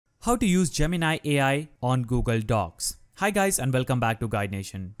How to use Gemini AI on Google Docs. Hi guys and welcome back to Guide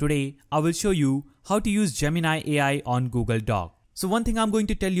Nation. Today I will show you how to use Gemini AI on Google Doc. So one thing I'm going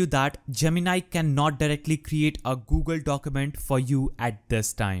to tell you that Gemini cannot directly create a Google document for you at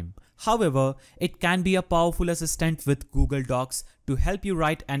this time. However, it can be a powerful assistant with Google Docs to help you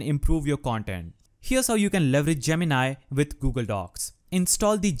write and improve your content. Here's how you can leverage Gemini with Google Docs.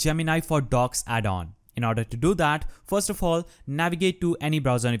 Install the Gemini for Docs add-on. In order to do that, first of all, navigate to any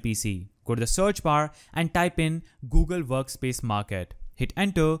browser on your PC. Go to the search bar and type in Google Workspace Market. Hit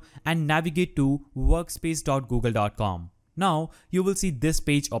enter and navigate to workspace.google.com. Now, you will see this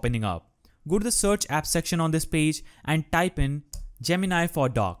page opening up. Go to the search app section on this page and type in Gemini for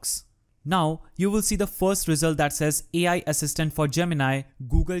Docs. Now, you will see the first result that says AI Assistant for Gemini,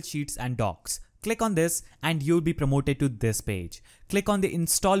 Google Sheets and Docs. Click on this and you'll be promoted to this page. Click on the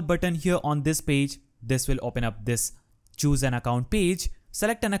install button here on this page. This will open up this choose an account page.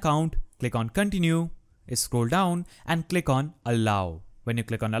 Select an account, click on continue, scroll down and click on allow. When you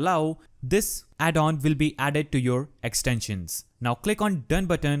click on allow, this add-on will be added to your extensions. Now click on done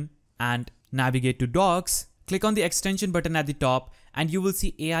button and navigate to docs. Click on the extension button at the top and you will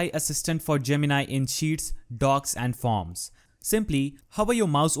see AI Assistant for Gemini in Sheets, Docs and Forms. Simply hover your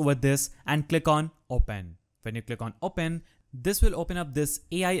mouse over this and click on open. When you click on open, this will open up this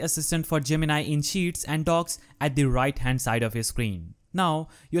AI Assistant for Gemini in Sheets and Docs at the right hand side of your screen. Now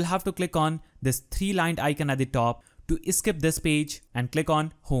you'll have to click on this three-lined icon at the top to skip this page and click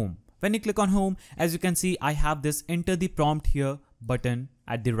on home. When you click on home, as you can see, I have this enter the prompt here button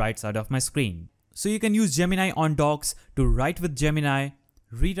at the right side of my screen. So you can use Gemini on Docs to write with Gemini,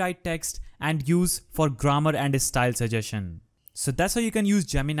 rewrite text and use for grammar and style suggestion. So that's how you can use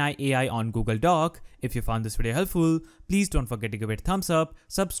Gemini AI on Google Doc. If you found this video helpful, please don't forget to give it a thumbs up,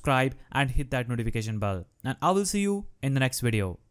 subscribe and hit that notification bell. And I will see you in the next video.